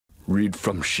Read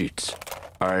from sheets.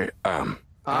 I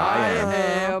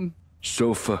am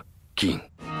Sofa King.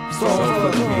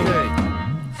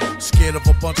 Scared of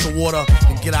a bunch of water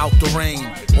and get out the rain.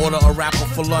 Order a rapper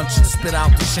for lunch and spit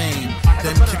out the chain.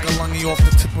 Then kick a lungy off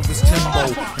the tip of his timbo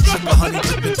and trick a honey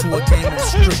dip into a game of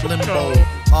strip limbo.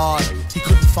 Odd, he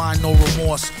couldn't find no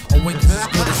remorse. A wink is as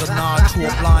good as a nod to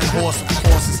a blind horse. Of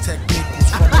course, his technique was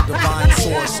from a divine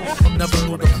source. Never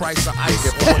knew the price of ice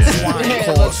or what swine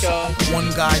cost. One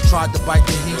guy tried to bite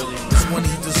the heat. It's when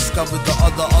he discovered the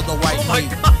other white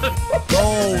meat.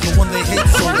 Oh, the one they hate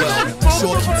so well.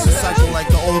 Sure keeps the cycle like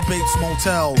the old Bates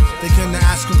Motel. They came to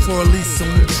ask him for at least some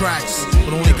new tracks,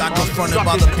 but only got confronted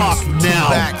by the beast with two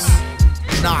backs.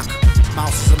 Knock.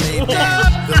 Mouse is a made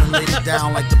man. Villain laid it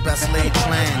down like the best laid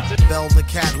plan. Bell the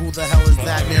cat, who the hell is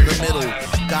that near the middle?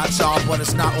 Got y'all, but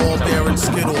it's not all beer and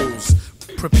skittles.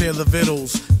 Prepare the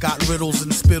vittles. Got riddles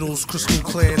and spittles, crystal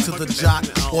clear to the jot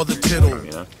or the tittle.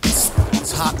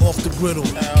 It's hot off the griddle.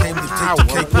 Came to take the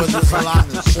cake whether it's a lot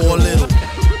or little.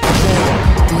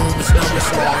 Doom is never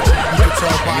large. You can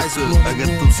tell by his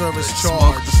room service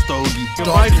charge.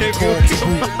 Dark and tall to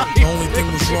boot. The only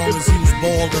thing was wrong is he was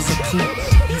bald as a coot.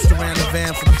 Used to ran the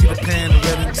van from Peter Pan to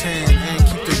Red and Tan, and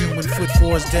keep the human foot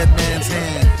for his dead man's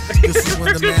hand. This is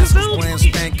when the mask was brand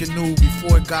spanking new,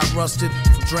 before it got rusted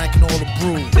from drinking all the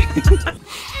brew.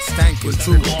 Stankin'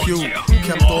 too, pew.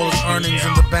 Kept all his earnings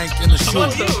in the bank in the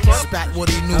shoe. Spat what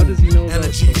he knew.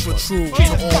 Energy for true.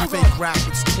 To all fake rap,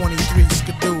 it's 23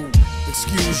 skidoo.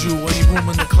 Excuse you, any room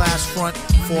in the class front?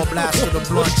 For a blast of the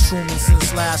blunt, shrooming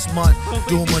since last month.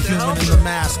 Doom a human in the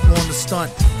mask, on the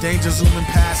stunt. Danger zooming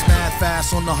past, mad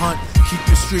fast on the hunt. Keep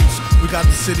your streets, we got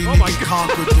the city neatly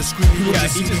conquered. Discreetly with the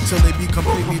CD till they be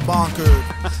completely bonkered.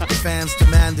 The fans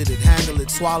demanded it, handle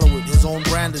it, swallow it. His own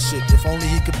brand of shit, if only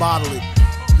he could bottle it.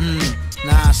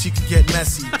 Nah, she could get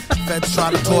messy. Feds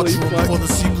try to torture him for the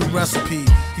secret recipe.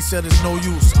 He said it's no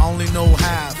use, I only know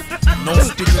half. No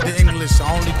speaking the English, I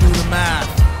only do the math.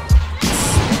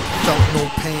 Felt no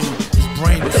pain, his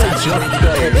brain was saturated with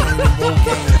cocaine and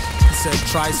Rogaine. He said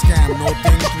try scam, no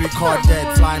thing, 3-card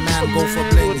dead. Fly man go for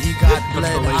bling, he got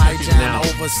bled. Eye jam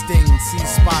over sting, see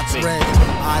spots red.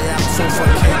 I am sofa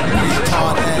king,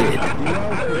 retard head.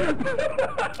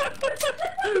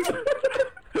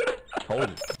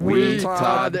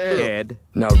 Retard head.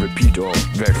 Now repeat all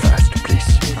very fast,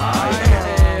 please. I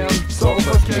am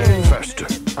Sofa King. Faster.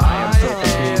 I am Sofa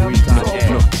King. Retard head.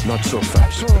 No, not so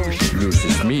fast.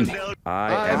 Loses meaning.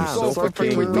 I am Sofa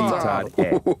King. Retard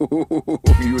head.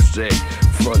 You say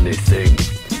funny thing.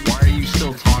 Why are you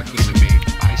still talking to me?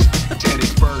 I said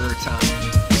it's burger time.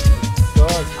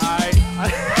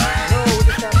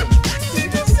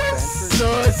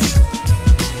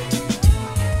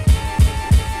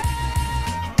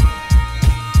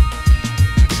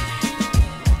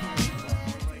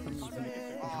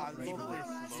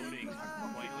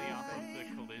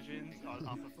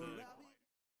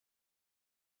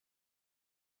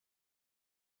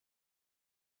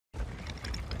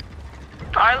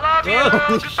 I love you!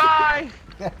 Goodbye!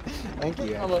 Thank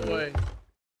you. Wait.